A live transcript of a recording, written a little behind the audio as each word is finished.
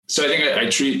So I think I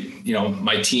treat,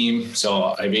 my team.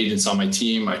 So I have agents on my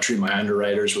team. I treat my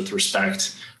underwriters with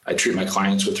respect. I treat my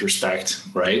clients with respect,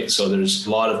 right? So there's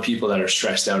a lot of people that are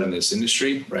stressed out in this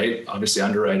industry, right? Obviously,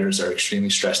 underwriters are extremely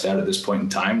stressed out at this point in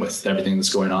time with everything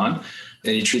that's going on.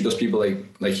 And you treat those people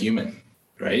like human,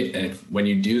 right? And when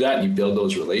you do that and you build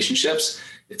those relationships,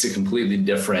 it's a completely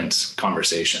different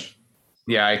conversation.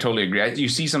 Yeah, I totally agree. You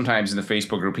see sometimes in the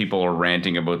Facebook group, people are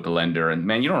ranting about the lender, and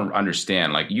man, you don't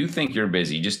understand. Like, you think you're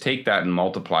busy, just take that and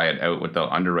multiply it out what the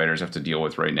underwriters have to deal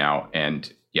with right now.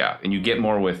 And yeah, and you get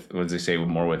more with, what do they say,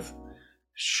 more with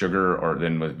sugar or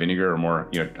than with vinegar, or more,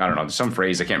 I don't know, there's some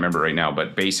phrase, I can't remember right now,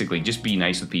 but basically just be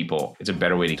nice with people. It's a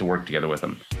better way to work together with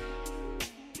them.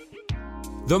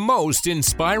 The most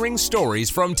inspiring stories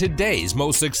from today's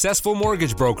most successful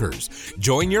mortgage brokers.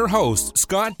 Join your host,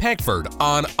 Scott Peckford,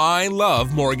 on I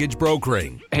Love Mortgage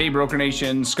Brokering. Hey, Broker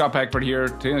Nation, Scott Peckford here.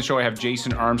 Today on the show, I have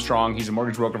Jason Armstrong. He's a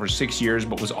mortgage broker for 6 years,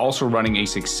 but was also running a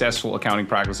successful accounting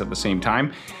practice at the same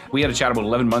time. We had a chat about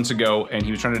 11 months ago, and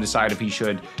he was trying to decide if he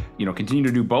should, continue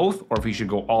to do both, or if he should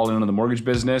go all in on the mortgage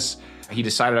business. He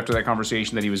decided after that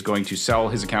conversation that he was going to sell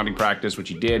his accounting practice, which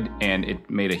he did, and it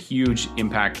made a huge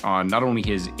impact on not only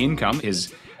his income.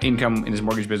 His income in his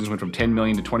mortgage business went from 10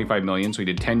 million to 25 million. So he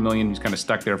did 10 million. He's kind of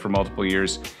stuck there for multiple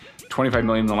years. 25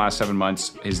 million in the last 7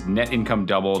 months. His net income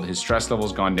doubled. His stress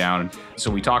level's gone down.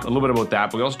 So we talk a little bit about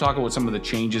that, but we also talk about some of the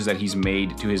changes that he's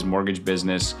made to his mortgage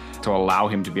business to allow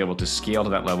him to be able to scale to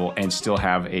that level and still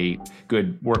have a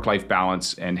good work-life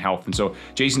balance and health. And so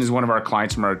Jason is one of our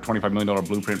clients from our $25 million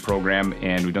Blueprint program,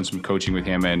 and we've done some coaching with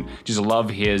him, and just love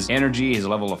his energy, his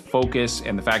level of focus,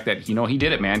 and the fact that, he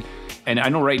did it, man. And I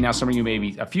know right now some of you,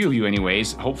 maybe a few of you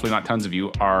anyways, hopefully not tons of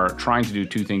you, are trying to do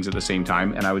two things at the same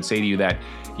time. And I would say to you that,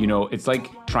 it's like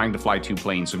trying to fly two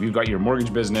planes. So if you've got your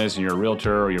mortgage business and you're a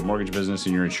realtor, or your mortgage business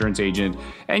and your insurance agent,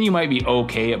 and you might be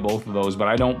okay at both of those, but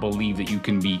I don't believe that you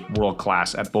can be world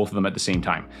class at both of them at the same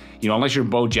time. Unless you're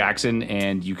Bo Jackson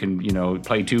and you can,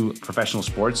 play two professional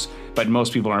sports, but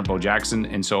most people aren't Bo Jackson.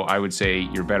 And so I would say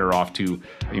you're better off to,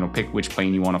 pick which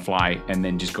plane you want to fly and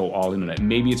then just go all in on it.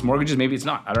 Maybe it's mortgages, maybe it's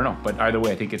not. I don't know. But either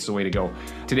way, I think it's the way to go.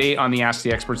 Today on the Ask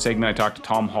the Expert segment, I talked to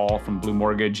Tom Hall from Blue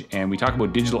Mortgage, and we talk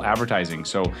about digital advertising.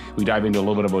 So we dive into a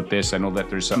little bit about this. I know that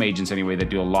there's some agents anyway that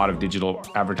do a lot of digital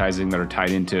advertising that are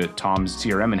tied into Tom's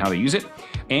CRM and how they use it.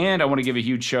 And I want to give a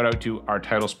huge shout out to our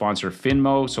title sponsor,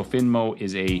 Finmo. So Finmo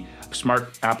is a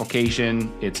smart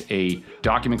application. It's a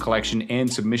document collection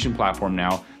and submission platform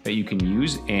now that you can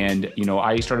use. And,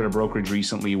 I started a brokerage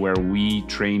recently where we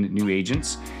train new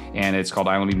agents, and it's called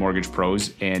ILMB Mortgage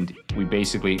Pros. And we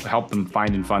basically help them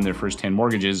find and fund their first 10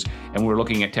 mortgages. And we're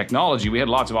looking at technology. We had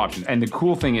lots of options. And the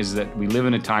cool thing is that we live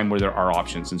in a time where there are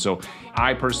options. And so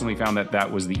I personally found that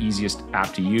that was the easiest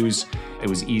app to use. It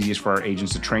was easiest for our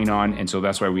agents to train on. And so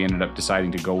that's why we ended up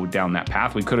deciding to go down that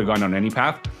path. We could have gone down any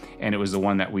path, and it was the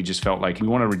one that we just felt like we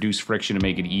want to reduce friction to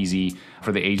make it easy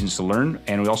for the agents to learn.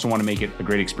 And we also want to make it a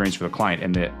great experience for the client.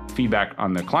 And the feedback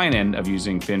on the client end of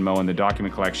using Finmo and the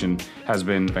document collection has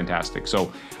been fantastic.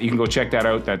 So you can go check that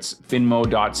out. That's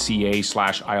finmo.ca/ILMB.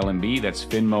 That's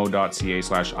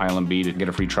finmo.ca/ILMB to get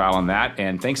a free trial on that.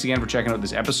 And thanks again for checking out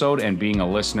this episode and being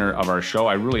a listener of our show.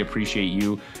 I really appreciate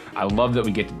you. I love that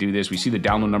we get to do this. We see the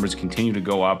download numbers continue to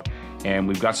go up, and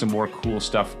we've got some more cool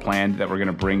stuff planned that we're going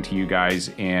to bring to you guys.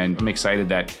 And I'm excited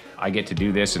that I get to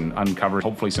do this and uncover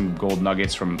hopefully some gold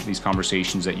nuggets from these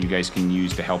conversations that you guys can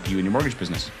use to help you in your mortgage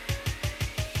business.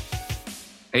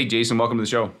 Hey, Jason, welcome to the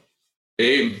show.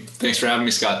 Hey, thanks for having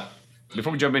me, Scott.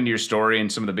 Before we jump into your story and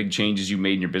some of the big changes you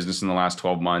made in your business in the last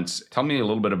 12 months, tell me a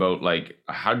little bit about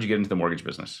how did you get into the mortgage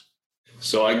business?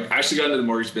 So I actually got into the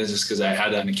mortgage business because I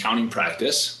had an accounting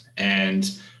practice. And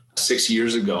 6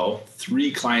 years ago, 3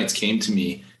 clients came to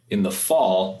me in the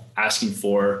fall asking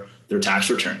for their tax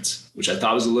returns, which I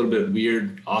thought was a little bit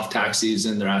weird. Off tax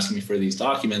season, they're asking me for these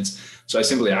documents. So I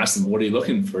simply asked them, what are you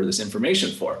looking for this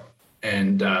information for?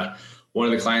 And one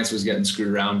of the clients was getting screwed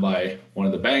around by one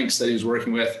of the banks that he was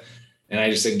working with. And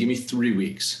I just said, give me 3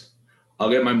 weeks.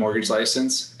 I'll get my mortgage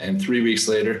license. And 3 weeks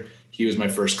later, he was my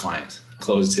first client.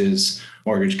 Closed his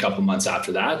mortgage a couple months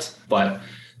after that. But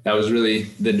that was really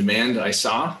the demand I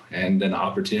saw and an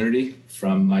opportunity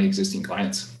from my existing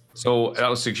clients. So that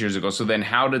was 6 years ago. So then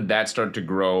how did that start to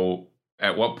grow?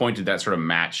 At what point did that sort of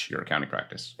match your accounting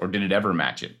practice, or did it ever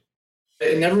match it?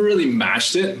 It never really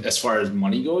matched it as far as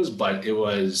money goes, but it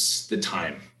was the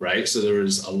time, right? So there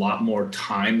was a lot more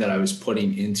time that I was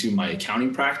putting into my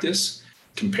accounting practice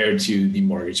compared to the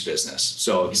mortgage business.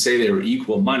 So if you say they were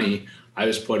equal money, I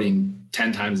was putting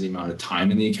 10 times the amount of time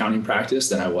in the accounting practice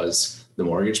than I was the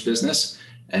mortgage business.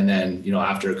 And then,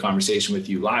 after a conversation with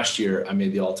you last year, I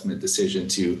made the ultimate decision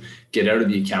to get out of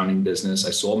the accounting business.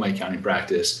 I sold my accounting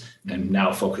practice and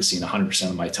now focusing 100%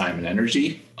 of my time and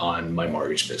energy on my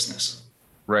mortgage business.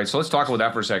 Right. So let's talk about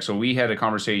that for a sec. So we had a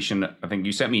conversation. I think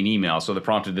you sent me an email. So that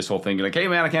prompted this whole thing. You're like, hey,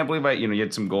 man, I can't believe you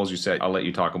had some goals you set. I'll let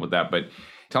you talk about that. But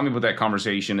tell me about that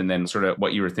conversation and then sort of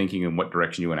what you were thinking and what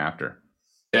direction you went after.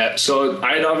 Yeah. So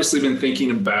I had obviously been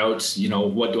thinking about,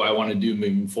 what do I want to do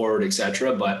moving forward, et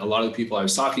cetera. But a lot of the people I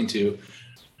was talking to,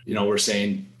 were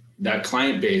saying that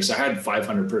client base, I had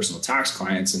 500 personal tax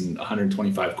clients and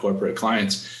 125 corporate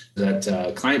clients.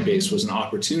 That client base was an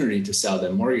opportunity to sell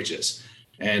them mortgages.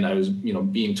 And I was,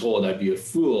 being told I'd be a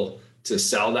fool to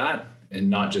sell that and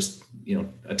not just,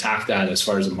 attack that as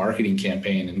far as a marketing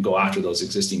campaign and go after those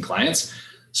existing clients.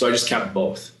 So I just kept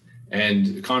both. And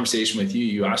the conversation with you,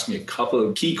 you asked me a couple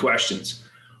of key questions.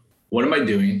 What am I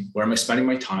doing? Where am I spending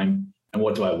my time? And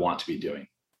what do I want to be doing?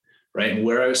 Right. And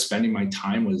where I was spending my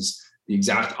time was the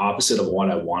exact opposite of what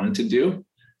I wanted to do.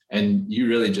 And you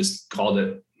really just called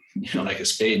it, like a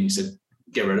spade. And you said,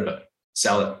 get rid of it,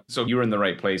 sell it. So you were in the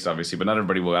right place, obviously, but not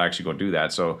everybody will actually go do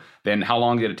that. So then how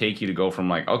long did it take you to go from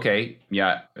like, okay,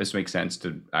 yeah, this makes sense,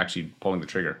 to actually pulling the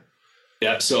trigger?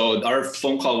 Yeah. So our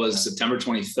phone call was September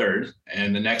 23rd.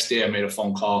 And the next day I made a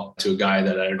phone call to a guy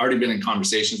that I'd already been in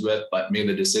conversations with, but made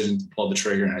the decision to pull the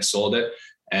trigger, and I sold it.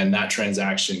 And that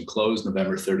transaction closed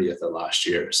November 30th of last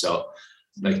year. So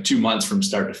like 2 months from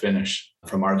start to finish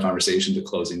from our conversation to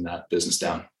closing that business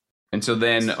down. And so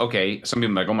then, okay, some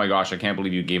people are like, oh my gosh, I can't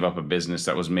believe you gave up a business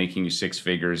that was making you six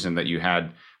figures and that you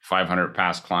had 500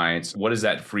 past clients. What has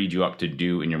that freed you up to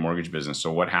do in your mortgage business?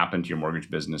 So what happened to your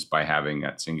mortgage business by having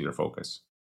that singular focus?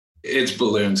 It's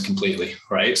balloons completely,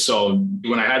 right? So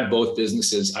when I had both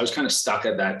businesses, I was kind of stuck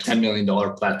at that $10 million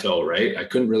plateau, right? I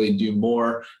couldn't really do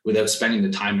more without spending the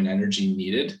time and energy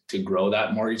needed to grow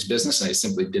that mortgage business. And I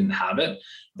simply didn't have it.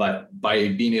 But by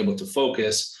being able to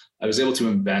focus, I was able to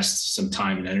invest some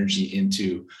time and energy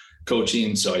into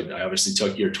coaching. So I obviously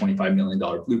took your $25 million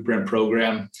blueprint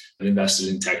program. I invested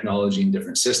in technology and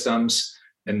different systems.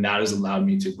 And that has allowed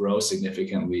me to grow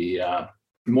significantly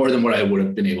more than what I would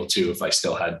have been able to if I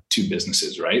still had two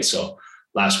businesses, right? So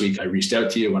last week I reached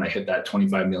out to you when I hit that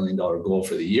 $25 million goal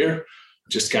for the year,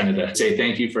 just kind of to say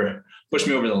thank you for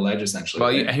pushing me over the ledge, essentially.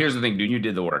 Well, here's the thing, dude, you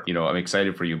did the work. I'm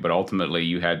excited for you, but ultimately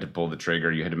you had to pull the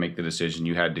trigger. You had to make the decision.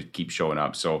 You had to keep showing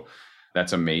up. So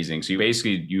that's amazing. So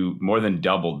you more than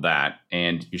doubled that,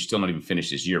 and you're still not even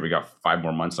finished this year. We got 5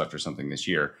 more months left or something this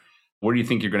year. Where do you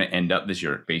think you're going to end up this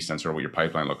year based on sort of what your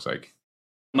pipeline looks like?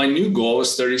 My new goal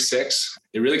was 36.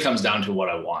 It really comes down to what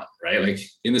I want, right? Like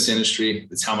in this industry,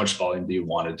 it's how much volume do you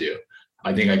want to do?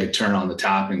 I think I could turn on the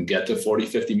tap and get to 40,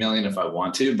 50 million if I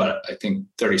want to, but I think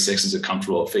 36 is a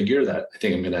comfortable figure that I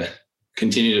think I'm going to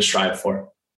continue to strive for.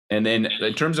 And then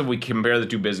in terms of, we compare the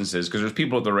two businesses, because there's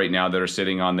people out there right now that are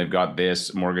sitting on, they've got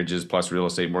this mortgages plus real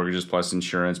estate, mortgages plus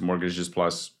insurance, mortgages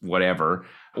plus whatever.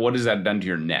 What has that done to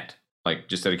your net? Like,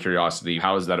 just out of curiosity,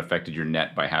 how has that affected your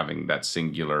net by having that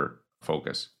singular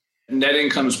focus? Net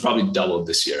income has probably doubled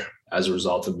this year as a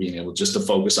result of being able just to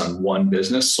focus on one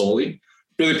business solely,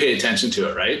 really pay attention to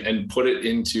it, right? And put it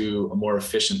into a more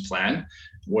efficient plan.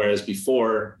 Whereas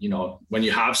before, when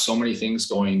you have so many things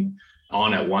going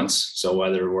on at once, so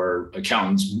whether we're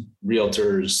accountants,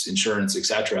 realtors, insurance, et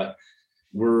cetera,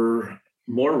 we're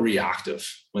more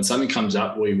reactive. When something comes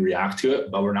up, we react to it,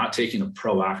 but we're not taking a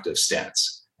proactive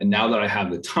stance. And now that I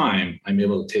have the time, I'm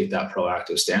able to take that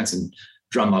proactive stance and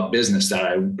drum up business that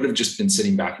I would have just been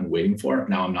sitting back and waiting for.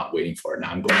 Now I'm not waiting for it.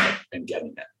 Now I'm going out and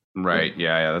getting it. Right.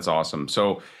 Yeah. That's awesome.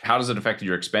 So how does it affect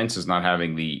your expenses not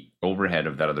having the overhead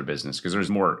of that other business? Because there's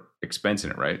more expense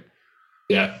in it, right?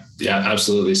 Yeah,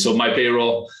 absolutely. So my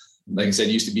payroll, like I said,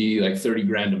 used to be like 30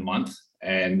 grand a month,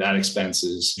 and that expense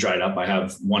is dried up. I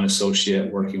have one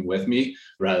associate working with me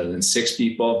rather than 6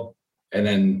 people. And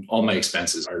then all my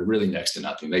expenses are really next to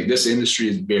nothing. Like, this industry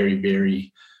is very,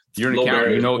 very You're an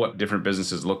accountant. You know what different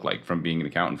businesses look like from being an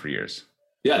accountant for years.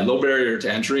 Yeah, low barrier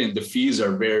to entry, and the fees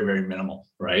are very, very minimal,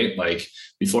 right? Like,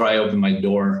 before I opened my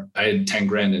door, I had 10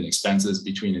 grand in expenses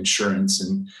between insurance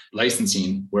and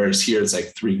licensing, whereas here it's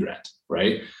like 3 grand,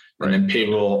 right? And then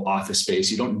payroll, office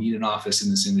space. You don't need an office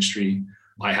in this industry.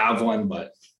 I have one,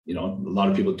 but a lot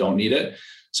of people don't need it.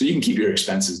 So you can keep your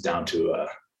expenses down to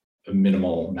a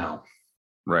minimal amount.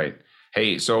 Right.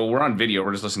 Hey, so we're on video.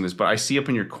 We're just listening to this, but I see up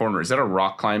in your corner, is that a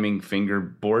rock climbing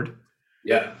fingerboard?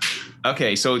 Yeah.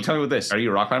 Okay. So tell me about this. Are you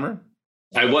a rock climber?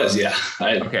 I was, yeah.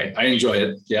 I enjoy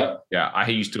it. Yeah. Yeah. I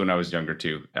used to when I was younger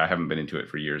too. I haven't been into it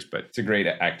for years, but it's a great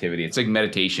activity. It's like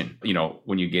meditation,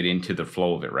 when you get into the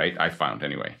flow of it, right? I found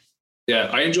anyway. Yeah,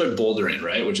 I enjoy bouldering,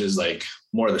 right? Which is like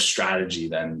more the strategy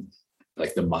than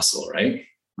like the muscle, right?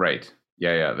 Right.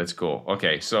 Yeah, that's cool.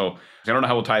 Okay, so I don't know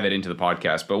how we'll tie that into the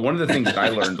podcast, but one of the things that I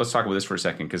learned, let's talk about this for a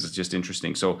second because it's just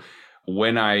interesting. So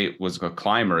when I was a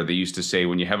climber, they used to say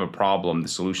when you have a problem, the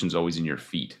solution's always in your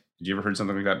feet. Did you ever heard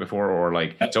something like that before? Or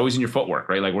like it's always in your footwork,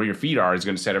 right? Like where your feet are is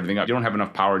going to set everything up. You don't have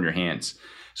enough power in your hands.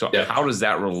 So how does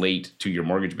that relate to your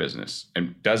mortgage business?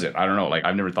 And does it? I don't know. Like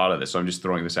I've never thought of this. So I'm just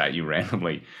throwing this at you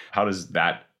randomly. How does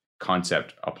that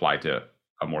concept apply to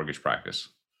a mortgage practice?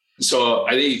 So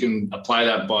I think you can apply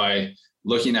that by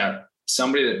looking at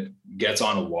somebody that gets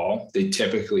on a wall. They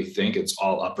typically think it's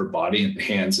all upper body and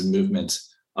hands and movement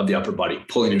of the upper body,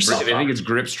 pulling yourself up. I think it's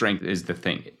grip strength is the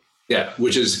thing. Yeah,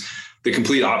 which is the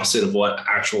complete opposite of what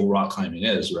actual rock climbing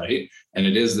is, right? And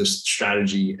it is this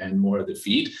strategy and more of the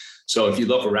feet. So if you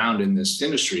look around in this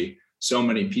industry, so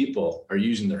many people are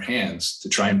using their hands to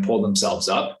try and pull themselves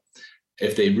up.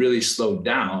 If they really slowed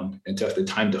down and took the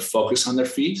time to focus on their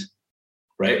feet,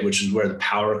 right, which is where the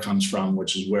power comes from,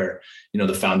 which is where,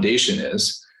 the foundation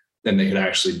is, then they could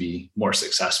actually be more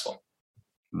successful.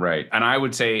 Right. And I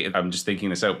would say, I'm just thinking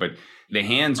this out, but the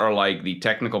hands are like the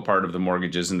technical part of the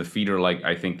mortgages and the feet are like,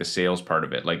 I think the sales part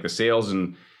of it, like the sales,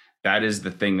 and that is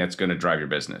the thing that's going to drive your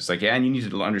business. Like, yeah, and you need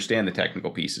to understand the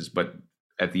technical pieces, but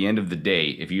at the end of the day,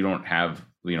 if you don't have,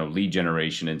 lead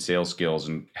generation and sales skills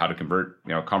and how to convert,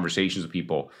 conversations with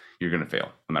people, you're going to fail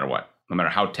no matter what, no matter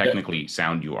how technically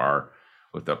sound you are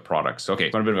with the products. Okay,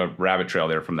 so a bit of a rabbit trail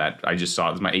there from that. I just saw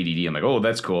it was my ADD. I'm like, oh,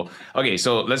 that's cool. Okay,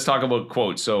 so let's talk about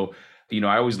quotes. So,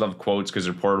 I always love quotes because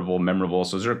they're portable, memorable.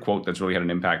 So is there a quote that's really had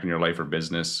an impact in your life or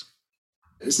business?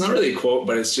 It's not really a quote,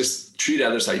 but it's just treat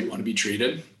others how you want to be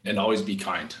treated and always be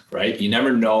kind, right? You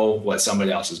never know what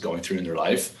somebody else is going through in their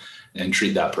life, and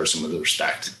treat that person with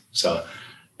respect. So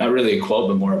not really a quote,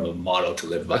 but more of a motto to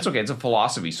live by. That's okay. It's a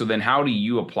philosophy. So then how do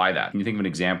you apply that? Can you think of an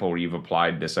example where you've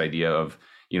applied this idea of,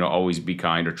 always be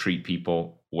kind or treat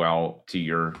people well to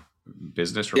your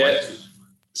business? Or life?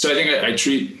 So I think I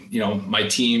treat, my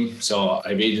team. So I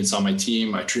have agents on my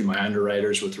team. I treat my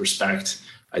underwriters with respect.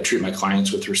 I treat my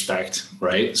clients with respect,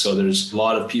 right? So there's a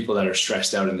lot of people that are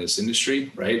stressed out in this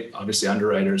industry, right? Obviously,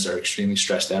 underwriters are extremely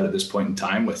stressed out at this point in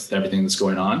time with everything that's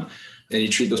going on. And you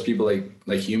treat those people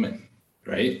like human,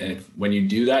 right? And when you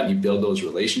do that and you build those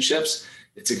relationships,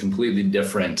 it's a completely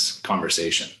different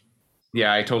conversation.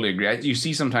 Yeah, I totally agree. You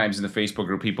see sometimes in the Facebook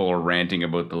group, people are ranting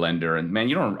about the lender, and man,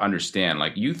 you don't understand.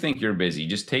 Like, you think you're busy,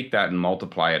 just take that and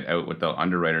multiply it out what the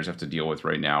underwriters have to deal with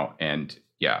right now. And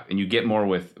yeah, and you get more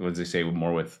with, what do they say,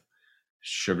 more with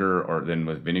sugar or than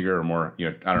with vinegar, or more,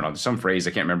 I don't know, some phrase,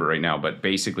 I can't remember right now, but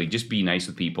basically just be nice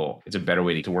with people. It's a better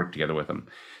way to work together with them.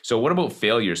 So what about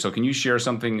failure? So can you share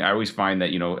something? I always find that,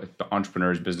 the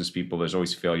entrepreneurs, business people, there's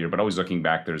always failure, but always looking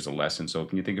back, there's a lesson. So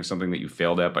can you think of something that you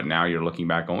failed at, but now you're looking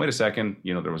back going, wait a second,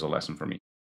 there was a lesson for me?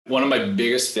 One of my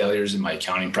biggest failures in my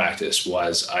accounting practice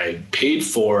was I paid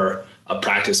for a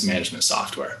practice management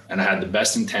software, and I had the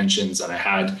best intentions and I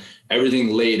had everything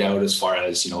laid out as far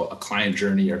as, a client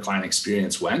journey or client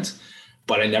experience went,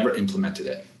 but I never implemented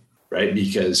it, right?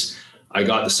 Because I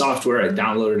got the software, I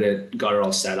downloaded it, got it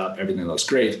all set up, everything looks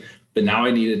great, but now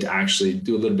I needed to actually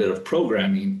do a little bit of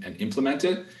programming and implement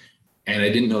it. And I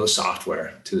didn't know the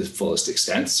software to the fullest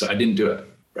extent, so I didn't do it,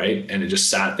 right? And it just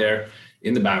sat there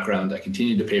in the background. I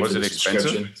continued to pay for the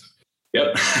subscription.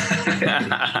 Yep.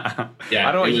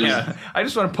 Yeah. I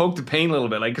just want to poke the pain a little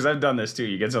bit, like, because I've done this too.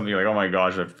 You get something like, oh my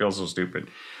gosh, I feel so stupid.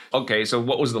 Okay, so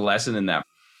what was the lesson in that?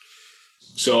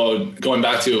 So going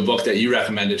back to a book that you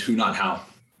recommended, Who Not How,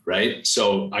 right?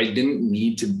 So I didn't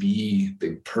need to be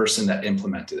the person that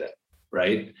implemented it,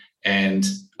 right? And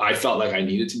I felt like I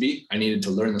needed to be. I needed to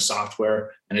learn the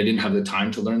software, and I didn't have the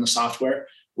time to learn the software.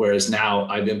 Whereas now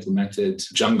I've implemented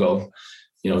Jungo,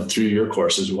 through your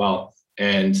course as well.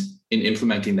 And in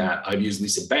implementing that, I've used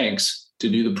Lisa Banks to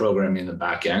do the programming in the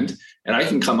back end. And I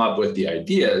can come up with the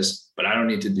ideas, but I don't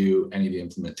need to do any of the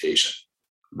implementation,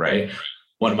 right?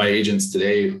 One of my agents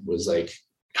today was like,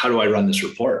 how do I run this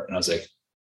report? And I was like,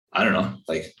 I don't know.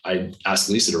 Like, I asked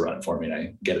Lisa to run it for me and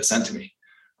I get it sent to me.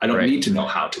 I don't need to know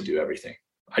how to do everything.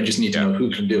 I just need to know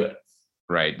who can do it.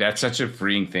 Right. That's such a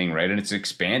freeing thing, right? And it's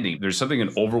expanding. There's something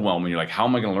in overwhelm when you're like, how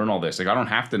am I going to learn all this? Like, I don't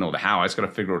have to know the how. I just got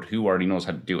to figure out who already knows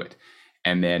how to do it.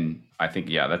 And then I think,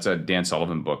 that's a Dan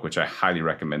Sullivan book, which I highly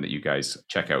recommend that you guys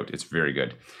check out. It's very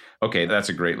good. Okay, that's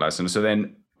a great lesson. So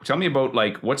then tell me about,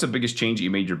 like, what's the biggest change that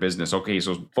you made your business? Okay,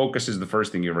 so focus is the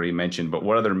first thing you already mentioned, but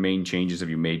what other main changes have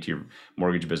you made to your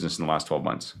mortgage business in the last 12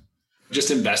 months? Just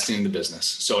investing in the business.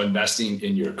 So investing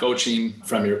in your coaching.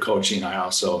 From your coaching, I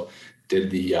also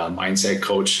did the mindset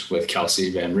coach with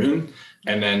Kelsey Van Roon,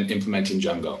 and then implementing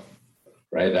Jungo.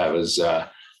 right? That was a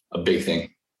big thing.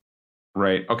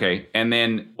 Right. Okay. And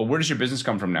then where does your business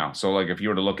come from now? So like if you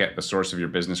were to look at the source of your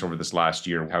business over this last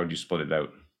year, how would you split it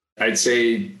out? I'd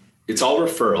say it's all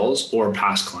referrals or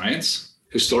past clients.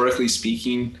 Historically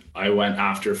speaking, I went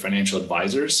after financial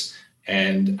advisors,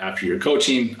 and after your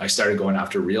coaching, I started going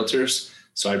after realtors.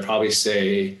 So I'd probably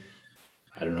say,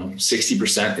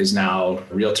 60% is now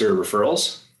realtor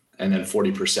referrals, and then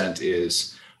 40%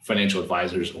 is financial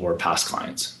advisors or past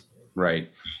clients. Right.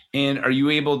 And are you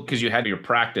able, because you had your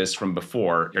practice from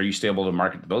before, are you still able to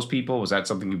market to those people? Was that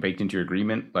something you baked into your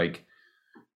agreement? Like,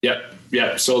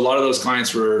 Yeah. So a lot of those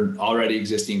clients were already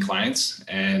existing clients,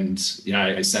 and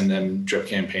I send them drip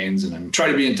campaigns, and I'm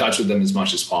trying to be in touch with them as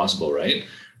much as possible, right?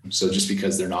 So just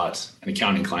because they're not an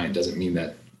accounting client doesn't mean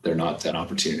that they're not an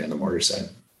opportunity on the mortgage side.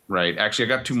 Right. Actually, I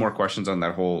got two more questions on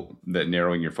that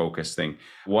narrowing your focus thing.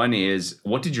 One is,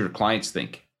 what did your clients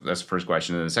think? That's the first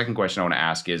question. And the second question I want to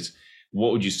ask is,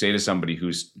 what would you say to somebody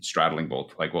who's straddling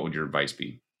both? Like, what would your advice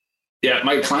be? Yeah,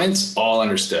 my clients all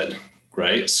understood,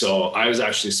 right? So I was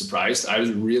actually surprised. I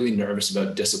was really nervous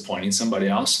about disappointing somebody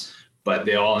else, but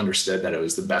they all understood that it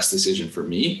was the best decision for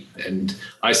me. And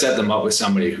I set them up with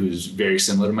somebody who's very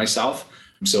similar to myself.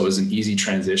 So it was an easy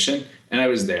transition, and I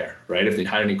was there, right? If they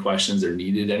had any questions or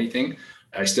needed anything,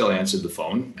 I still answered the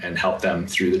phone and helped them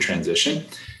through the transition.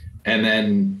 And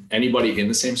then anybody in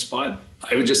the same spot,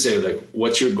 I would just say, like,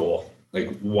 what's your goal?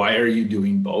 Like, why are you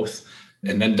doing both?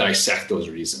 And then dissect those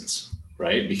reasons,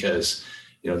 right? Because,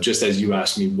 just as you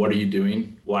asked me, what are you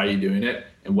doing? Why are you doing it?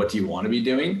 And what do you want to be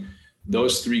doing?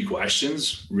 Those three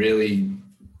questions really,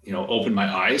 opened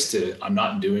my eyes to, I'm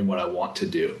not doing what I want to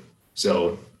do.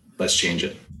 So let's change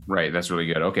it. Right. That's really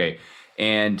good. Okay.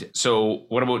 And so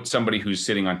what about somebody who's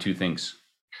sitting on two things?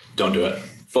 Don't do it.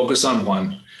 Focus on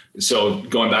one. So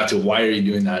going back to, why are you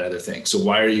doing that other thing? So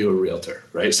why are you a realtor,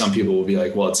 right? Some people will be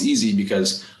like, well, it's easy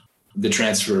because the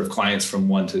transfer of clients from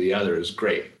one to the other is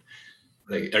great.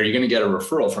 Like, are you going to get a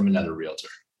referral from another realtor?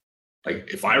 Like,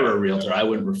 if I were a realtor, I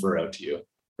wouldn't refer out to you,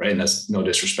 right? And that's no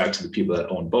disrespect to the people that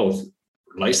own both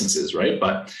licenses, right?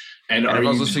 And if I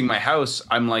was listing my house,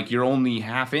 I'm like, you're only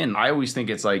half in. I always think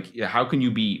it's like, how can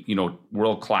you be,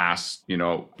 world class?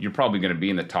 You're probably going to be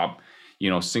in the top,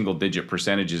 single digit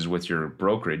percentages with your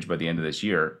brokerage by the end of this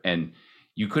year. And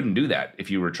you couldn't do that if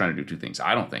you were trying to do two things,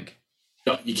 I don't think.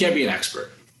 No, you can't be an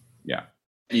expert. Yeah.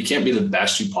 You can't be the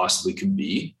best you possibly can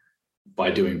be by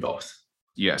doing both.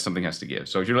 Yeah, something has to give.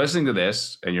 So if you're listening to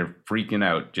this and you're freaking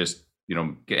out, just,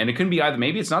 and it can be either,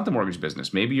 maybe it's not the mortgage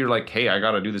business. Maybe you're like, hey, I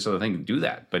got to do this other thing, do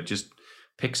that, but just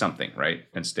pick something, right?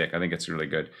 And stick. I think it's really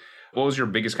good. What was your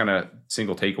biggest kind of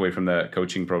single takeaway from the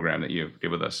coaching program that you did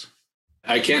with us?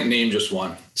 I can't name just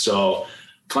one. So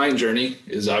client journey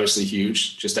is obviously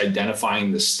huge. Just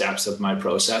identifying the steps of my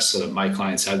process so that my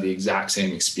clients have the exact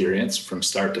same experience from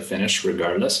start to finish,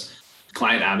 regardless.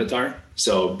 Client avatar.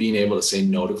 So being able to say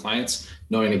no to clients,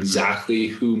 knowing exactly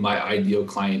who my ideal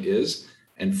client is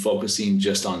and focusing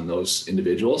just on those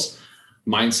individuals.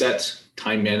 Mindset,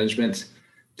 time management,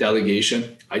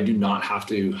 delegation. I do not have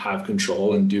to have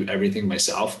control and do everything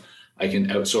myself. I can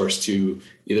outsource to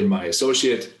either my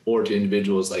associate or to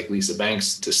individuals like Lisa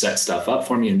Banks to set stuff up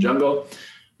for me in Jungo.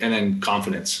 And then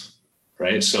confidence,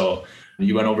 right? So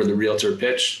you went over the realtor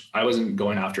pitch. I wasn't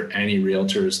going after any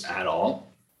realtors at all.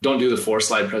 Don't do the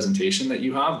 4-slide presentation that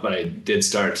you have, but I did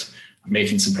start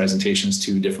making some presentations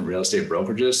to different real estate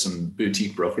brokerages, some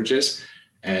boutique brokerages,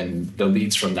 and the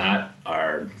leads from that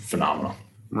are phenomenal.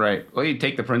 Right. Well, you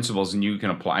take the principles and you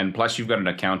can apply. And plus you've got an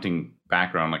accounting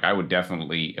background. Like, I would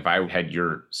definitely, if I had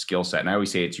your skill set, and I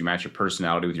always say it's, you match your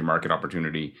personality with your market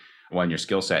opportunity on your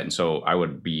skill set. And so I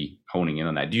would be honing in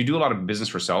on that. Do you do a lot of business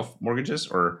for self mortgages,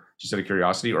 or just out of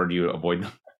curiosity, or do you avoid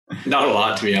them? Not a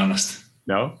lot, to be honest.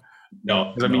 No?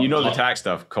 No. Because I mean, the tax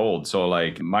stuff cold. So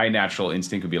like my natural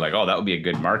instinct would be like, oh, that would be a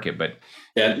good market. But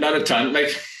yeah, not a ton. Like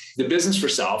the business for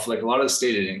self, like a lot of the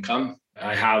stated income,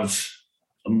 I have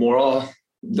a moral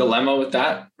dilemma with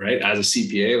that, right? As a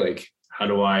CPA, like, how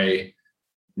do I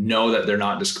know that they're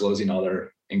not disclosing all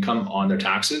their income on their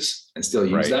taxes and still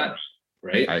use that?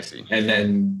 Right. I see. And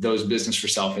then those business for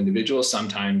self individuals,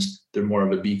 sometimes they're more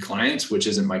of a B clients, which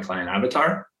isn't my client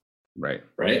avatar. Right.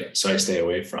 Right. So I stay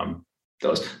away from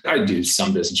those. I do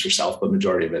some business for self, but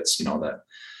majority of it's, that.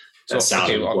 So,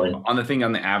 okay, on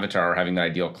the avatar, having the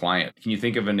ideal client, can you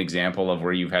think of an example of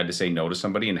where you've had to say no to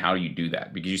somebody, and how do you do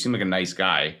that? Because you seem like a nice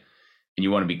guy and you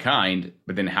want to be kind,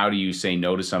 but then how do you say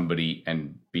no to somebody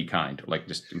and be kind? Like,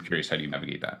 I'm curious, how do you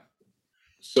navigate that?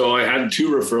 So I had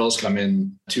 2 referrals come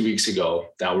in 2 weeks ago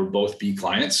that were both B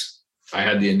clients. I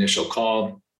had the initial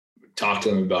call, talked to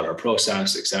them about our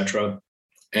process, etc.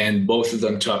 And both of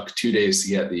them took 2 days to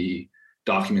get the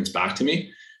documents back to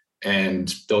me.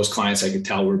 And those clients I could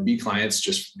tell were B clients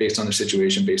just based on their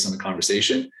situation, based on the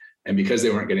conversation. And because they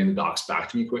weren't getting the docs back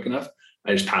to me quick enough,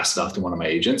 I just passed it off to one of my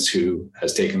agents who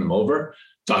has taken them over.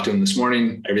 Talked to them this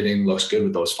morning. Everything looks good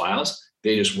with those files.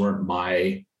 They just weren't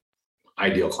my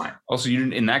ideal client. Also, you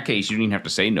didn't, in that case, you didn't even have to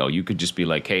say no. You could just be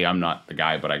like, hey, I'm not the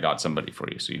guy, but I got somebody for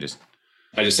you. So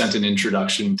I just sent an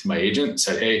introduction to my agent,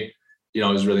 said, hey, it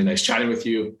was really nice chatting with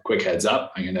you. Quick heads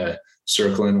up. I'm going to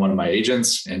circle in one of my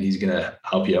agents and he's going to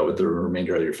help you out with the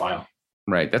remainder of your file.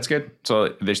 Right. That's good.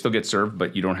 So they still get served,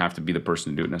 but you don't have to be the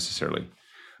person to do it necessarily.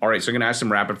 All right. So I'm going to ask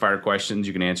some rapid fire questions.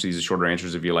 You can answer these as shorter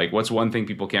answers if you like. What's one thing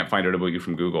people can't find out about you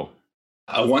from Google?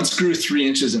 I once grew 3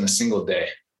 inches in a single day.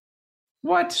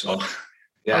 What? So,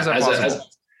 yeah,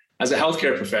 as a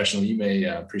healthcare professional, you may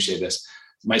appreciate this.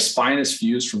 My spine is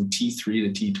fused from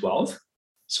T3 to T12.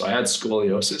 So I had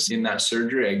scoliosis. In that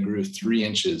surgery, I grew 3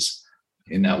 inches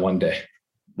in that one day.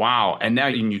 Wow. And now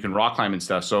you can rock climb and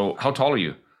stuff. So how tall are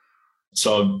you?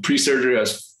 So pre-surgery, I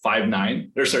was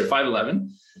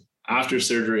 5'11". After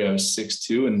surgery, I was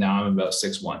 6'2", and now I'm about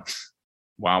 6'1".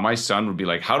 Wow. My son would be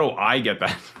like, how do I get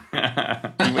that?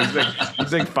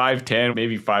 he's like 5'10",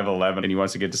 maybe 5'11", and he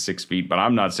wants to get to 6 feet, but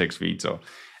I'm not 6 feet. So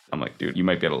I'm like, dude, you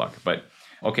might be out of luck. But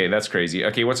okay, that's crazy.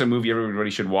 Okay, what's a movie everybody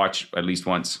should watch at least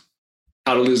once?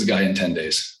 How to Lose a Guy in 10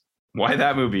 Days. Why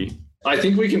that movie? I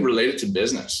think we can relate it to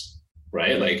business,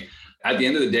 right? Like at the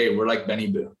end of the day, we're like Benny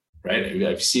Boo, right? Have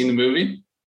you seen the movie?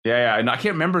 Yeah. And I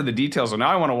can't remember the details. So now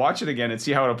I want to watch it again and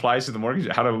see how it applies to the mortgage,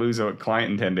 how to lose a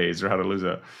client in 10 days or how to lose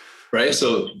a... Right.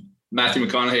 So Matthew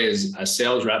McConaughey is a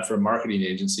sales rep for a marketing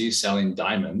agency selling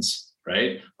diamonds,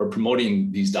 right? Or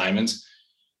promoting these diamonds.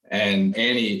 And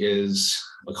Annie is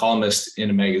a columnist in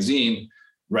a magazine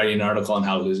writing an article on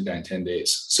how to lose a guy in 10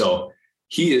 days. So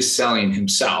he is selling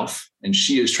himself and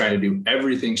she is trying to do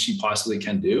everything she possibly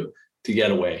can do to get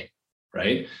away,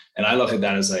 right? And I look at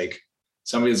that as like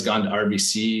somebody that's gone to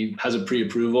RBC, has a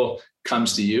pre-approval,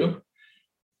 comes to you.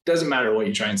 Doesn't matter what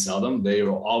you try and sell them. They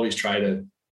will always try to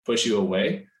push you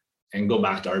away and go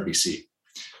back to RBC.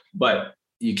 But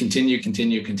you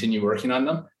continue working on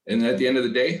them. And at the end of the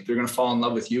day, they're going to fall in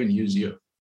love with you and use you.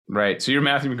 Right. So you're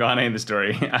Matthew McConaughey in the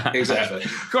story. Exactly.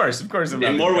 Of course.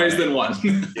 In more ways than one.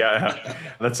 Yeah.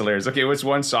 That's hilarious. Okay. What's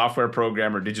one software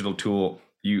program or digital tool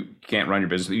you can't run your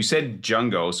business with? You said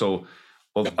Jungo. So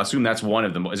we'll assume that's one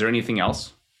of them. Is there anything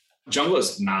else? Jungo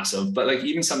is massive, but like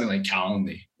even something like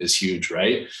Calendly is huge,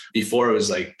 right? Before it was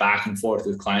like back and forth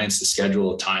with clients to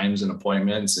schedule times and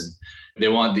appointments, and they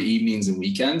want the evenings and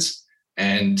weekends.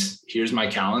 And here's my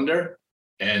calendar,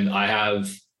 and I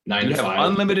have 9 to 5. You have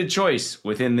unlimited choice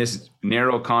within this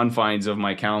narrow confines of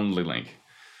my Calendly link.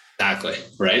 Exactly,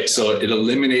 right? So it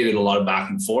eliminated a lot of back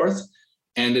and forth,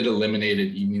 and it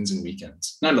eliminated evenings and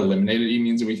weekends. Not eliminated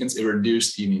evenings and weekends, it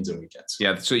reduced evenings and weekends.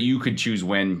 Yeah, so you could choose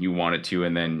when you wanted to,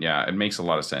 and then, yeah, it makes a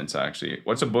lot of sense, actually.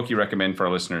 What's a book you recommend for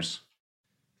our listeners?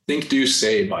 Think, Do,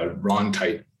 Say by Ron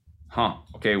Tite. Huh.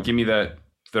 Okay, give me the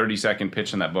 30-second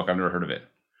pitch on that book. I've never heard of it.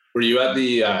 Were you at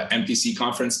the MPC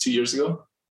conference 2 years ago?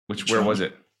 Where was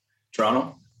it?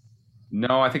 Toronto?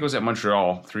 No, I think it was at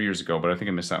Montreal 3 years ago, but I think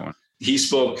I missed that one. He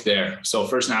spoke there. So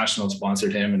First National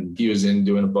sponsored him and he was in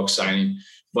doing a book signing.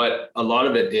 But a lot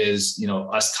of it is,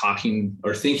 us talking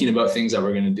or thinking about things that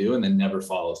we're going to do and then never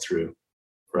follow through,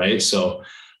 right? So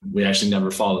we actually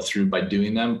never follow through by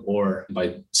doing them or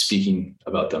by speaking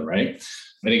about them, right?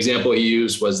 An example he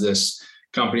used was this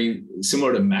company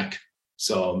similar to MEC,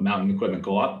 so Mountain Equipment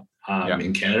Co-op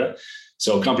in Canada.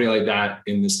 So a company like that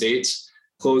in the States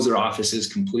closed their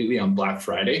offices completely on Black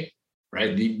Friday,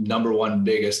 right? The number one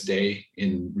biggest day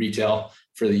in retail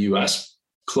for the US,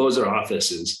 close their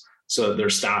offices so that their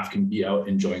staff can be out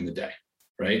enjoying the day,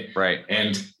 right? Right.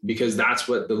 And because that's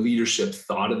what the leadership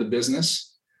thought of the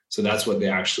business, so that's what they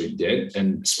actually did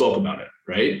and spoke about it,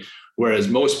 right? Whereas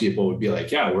most people would be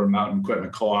like, yeah, we're a Mountain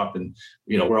Equipment Co-op and,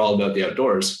 we're all about the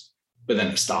outdoors, but then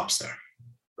it stops there.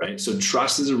 Right. So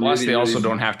trust is a really... Plus, they also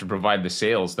don't have to provide the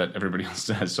sales that everybody else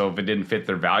does. So if it didn't fit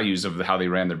their values of how they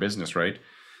ran their business, right?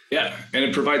 Yeah. And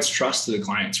it provides trust to the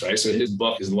clients, right? So his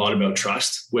book is a lot about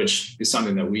trust, which is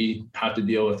something that we have to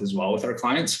deal with as well with our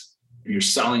clients. You're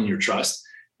selling your trust.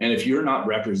 And if you're not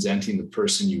representing the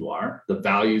person you are, the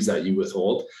values that you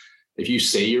withhold, if you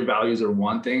say your values are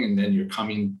one thing and then you're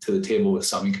coming to the table with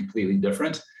something completely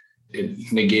different,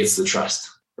 it negates the trust,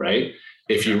 right?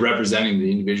 If you're representing the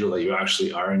individual that you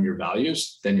actually are in your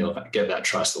values, then you'll get that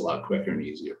trust a lot quicker and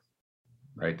easier.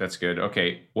 Right. That's good.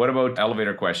 Okay. What about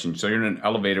elevator question? So you're in an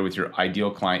elevator with your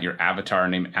ideal client, your avatar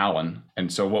named Alan.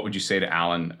 And so what would you say to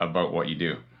Alan about what you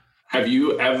do? Have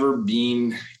you ever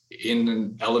been in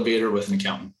an elevator with an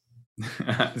accountant?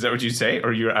 Is that what you say?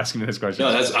 Or you're asking me this question?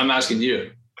 No, I'm asking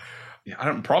you.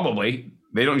 Yeah, probably.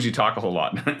 They don't usually talk a whole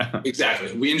lot.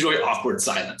 Exactly. We enjoy awkward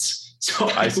silence. So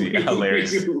I see.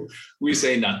 Hilarious. We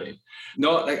say nothing.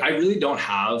 No, like I really don't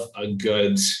have a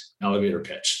good elevator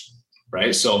pitch,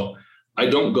 right? So I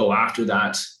don't go after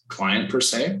that client per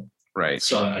se. Right.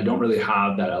 So I don't really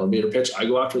have that elevator pitch. I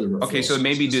go after the referral. Okay, so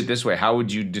maybe do it this way. How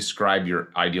would you describe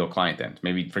your ideal client then?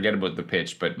 Maybe forget about the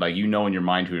pitch, but like in your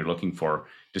mind who you're looking for.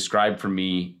 Describe for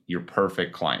me your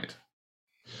perfect client.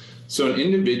 So an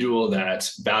individual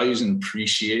that values and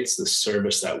appreciates the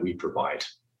service that we provide,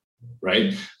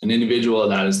 right? An individual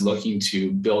that is looking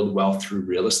to build wealth through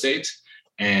real estate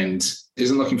and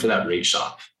isn't looking for that rate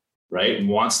shop, right? And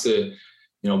wants to,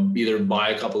 either buy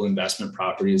a couple investment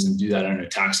properties and do that in a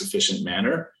tax efficient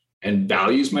manner and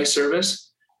values my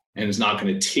service and is not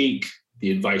going to take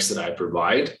the advice that I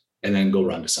provide and then go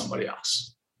run to somebody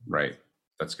else. Right.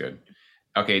 That's good.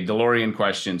 Okay. DeLorean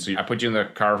question. So I put you in the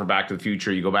car for Back to the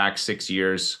Future. You go back 6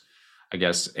 years, I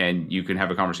guess, and you can have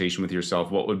a conversation with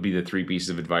yourself. What would be the 3 pieces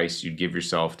of advice you'd give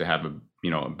yourself to have a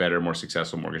better, more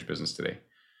successful mortgage business today?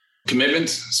 Commitment.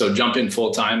 So jump in full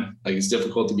time. Like it's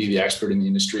difficult to be the expert in the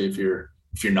industry if you're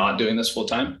not doing this full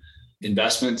time.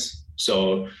 Investment.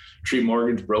 So treat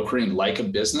mortgage brokering like a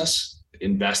business.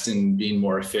 Invest in being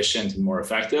more efficient and more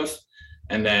effective,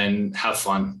 and then have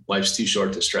fun. Life's too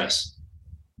short to stress.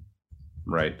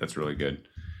 Right. That's really good.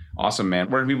 Awesome, man.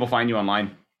 Where can people find you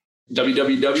online?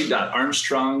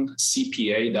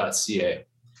 www.armstrongcpa.ca.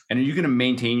 And are you going to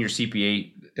maintain your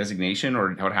CPA designation,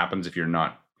 or what happens if you're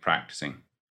not practicing?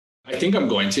 I think I'm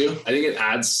going to. I think it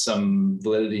adds some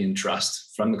validity and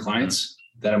trust from the clients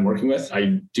that I'm working with.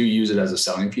 I do use it as a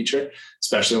selling feature,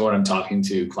 especially when I'm talking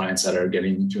to clients that are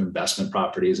getting into investment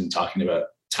properties and talking about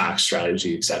tax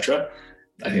strategy, et cetera.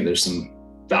 I think there's some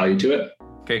value to it.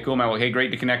 Okay, cool, man. Well, hey,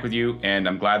 great to connect with you. And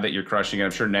I'm glad that you're crushing it.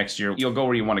 I'm sure next year you'll go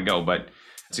where you want to go, but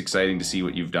it's exciting to see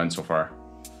what you've done so far.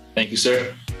 Thank you,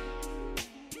 sir.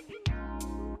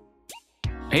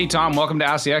 Hey, Tom, welcome to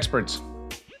Ask the Experts.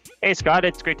 Hey, Scott,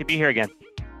 it's great to be here again.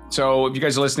 So if you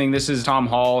guys are listening, this is Tom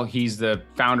Hall. He's the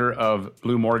founder of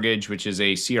Blue Mortgage, which is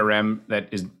a CRM that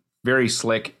is very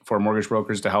slick for mortgage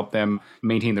brokers to help them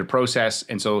maintain their process.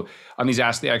 And so on these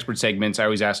Ask the Expert segments, I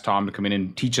always ask Tom to come in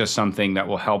and teach us something that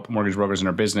will help mortgage brokers in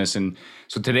our business. And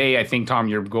so today, I think, Tom,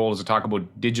 your goal is to talk about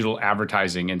digital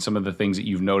advertising and some of the things that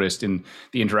you've noticed in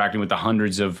the interacting with the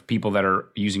hundreds of people that are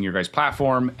using your guys'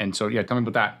 platform. And so, yeah, tell me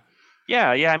about that.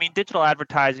 Yeah. I mean, digital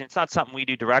advertising, it's not something we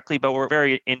do directly, but we're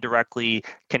very indirectly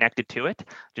connected to it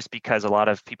just because a lot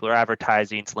of people are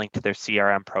advertising. It's linked to their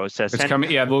CRM process.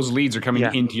 Those leads are coming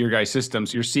into your guys' system.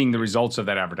 So you're seeing the results of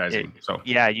that advertising.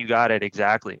 Yeah, you got it.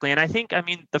 Exactly. And I think,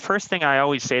 the first thing I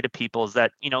always say to people is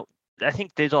that, I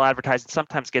think digital advertising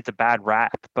sometimes gets a bad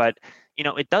rap, but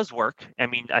it does work.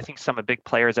 I think some of the big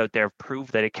players out there have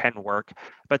proved that it can work.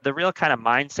 But the real kind of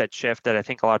mindset shift that I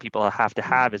think a lot of people have to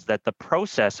have is that the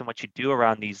process and what you do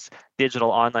around these digital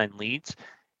online leads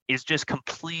is just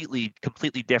completely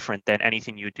different than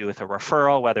anything you would do with a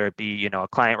referral, whether it be, a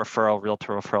client referral,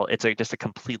 realtor referral. It's just a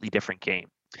completely different game.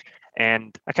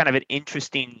 And a kind of an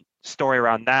interesting story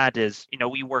around that is,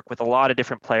 we work with a lot of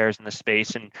different players in the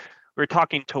space, and we're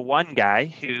talking to one guy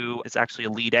who is actually a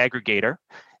lead aggregator.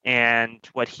 And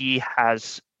what he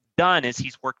has done is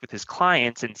he's worked with his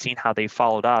clients and seen how they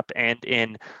followed up. And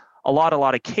in a lot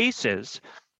of cases,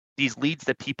 these leads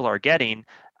that people are getting,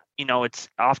 it's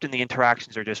often the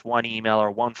interactions are just one email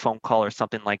or one phone call or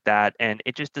something like that. And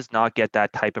it just does not get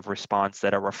that type of response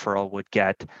that a referral would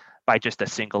get by just a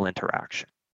single interaction.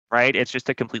 Right? It's just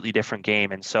a completely different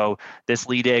game. And so this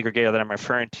lead aggregator that I'm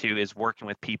referring to is working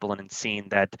with people and seeing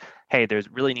that, hey, there's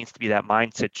really needs to be that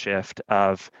mindset shift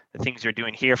of the things you're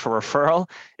doing here for referral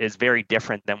is very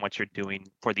different than what you're doing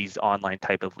for these online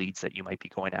type of leads that you might be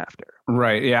going after.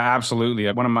 Right. Yeah, absolutely.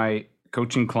 One of my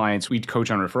coaching clients, we coach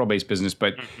on referral-based business,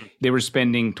 but they were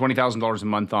spending $20,000 a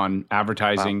month on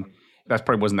advertising. Wow. That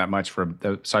probably wasn't that much for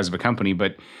the size of a company,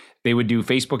 but they would do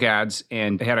Facebook ads,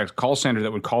 and they had a call center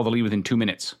that would call the lead within 2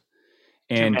 minutes.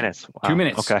 And 2 minutes. Wow. 2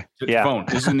 minutes. Okay. Yeah. Phone.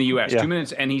 This is in the US. 2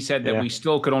 minutes. And he said that we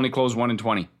still could only close 1 in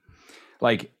 20.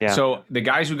 So the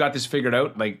guys who got this figured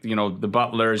out, the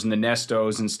Butlers and the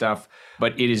Nestos and stuff,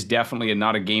 but it is definitely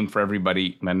not a game for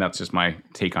everybody. And that's just my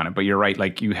take on it. But you're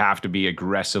right. You have to be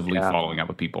aggressively following up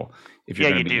with people. If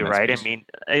you're you do, right? Space.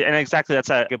 And exactly, that's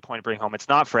a good point to bring home. It's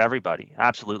not for everybody.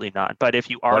 Absolutely not. But if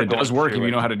you are it does work if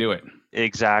you know how to do it.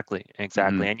 Exactly.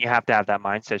 Mm-hmm. And you have to have that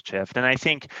mindset shift. And I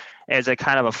think as a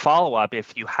kind of a follow-up,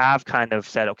 if you have kind of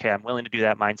said, okay, I'm willing to do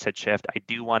that mindset shift, I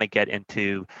do want to get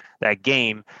into that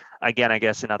game. Again, I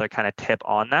guess another kind of tip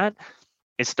on that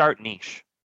is start niche.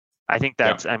 I think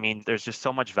that's, I mean, there's just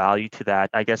so much value to that.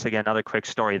 I guess, again, another quick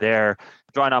story there,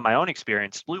 drawing on my own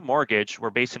experience, Blue Mortgage, we're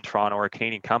based in Toronto, we're a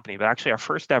Canadian company, but actually our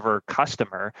first ever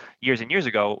customer years and years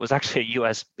ago was actually a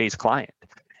US based client.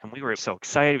 And we were so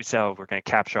excited. We said, oh, we're going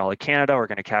to capture all of Canada, we're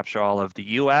going to capture all of the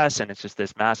US, and it's just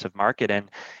this massive market. And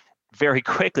very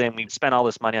quickly, and we spent all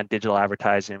this money on digital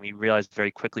advertising, and we realized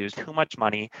very quickly it was too much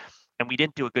money. And we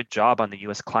didn't do a good job on the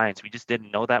US clients. We just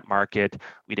didn't know that market.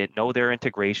 We didn't know their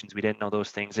integrations. We didn't know those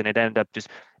things. And it ended up just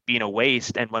being a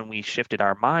waste. And when we shifted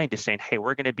our mind to saying, hey,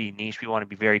 we're going to be niche, we want to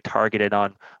be very targeted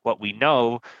on what we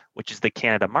know, which is the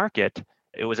Canada market,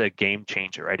 it was a game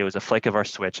changer, right? It was a flick of our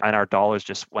switch, and our dollars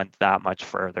just went that much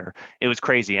further. It was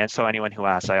crazy. And so anyone who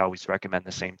asks, I always recommend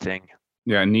the same thing.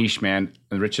 Yeah, niche, man.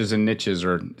 Riches and niches,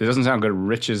 or it doesn't sound good.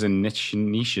 Riches and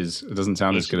niches. It doesn't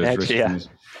sound as good as riches. And niches.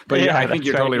 But yeah, I think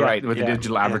you're totally right with the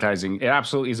digital advertising. It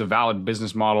absolutely is a valid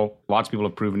business model. Lots of people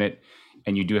have proven it,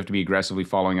 and you do have to be aggressively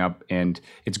following up. And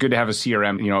it's good to have a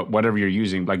CRM, you know, whatever you're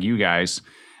using, like you guys.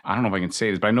 I don't know if I can say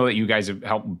this, but I know that you guys have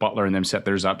helped Butler and them set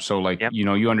theirs up. So like, you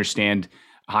know, you understand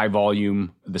high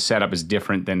volume. The setup is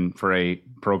different than for a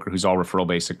broker who's all referral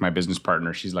based. Like my business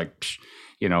partner, she's like, psh,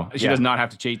 you know, she does not have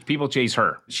to chase. People chase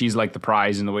her. She's like the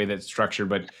prize in the way that's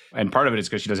structured. And part of it is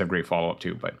because she does have great follow up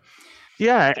too. But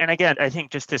yeah, and again, I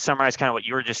think just to summarize kind of what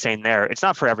you were just saying there, it's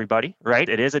not for everybody, right?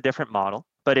 It is a different model.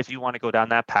 But if you want to go down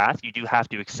that path, you do have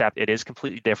to accept it is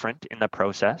completely different in the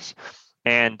process.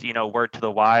 And, you know, word to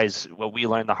the wise, what we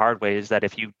learned the hard way is that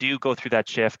if you do go through that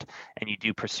shift and you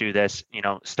do pursue this, you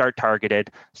know, start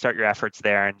targeted, start your efforts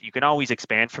there, and you can always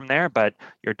expand from there, but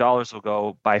your dollars will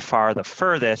go by far the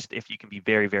furthest if you can be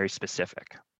very, very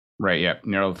specific. Right. Yeah.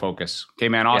 Narrow the focus. Okay,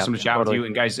 man. Awesome to chat with you.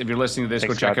 And guys, if you're listening to this,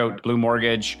 go check out Blue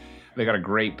Mortgage. They got a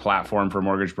great platform for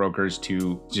mortgage brokers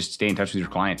to just stay in touch with your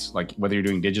clients, like whether you're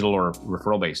doing digital or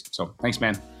referral based. So thanks,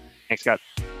 man. Thanks, Scott.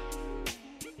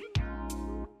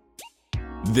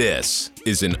 This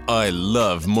is an I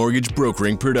Love Mortgage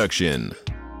Brokering production.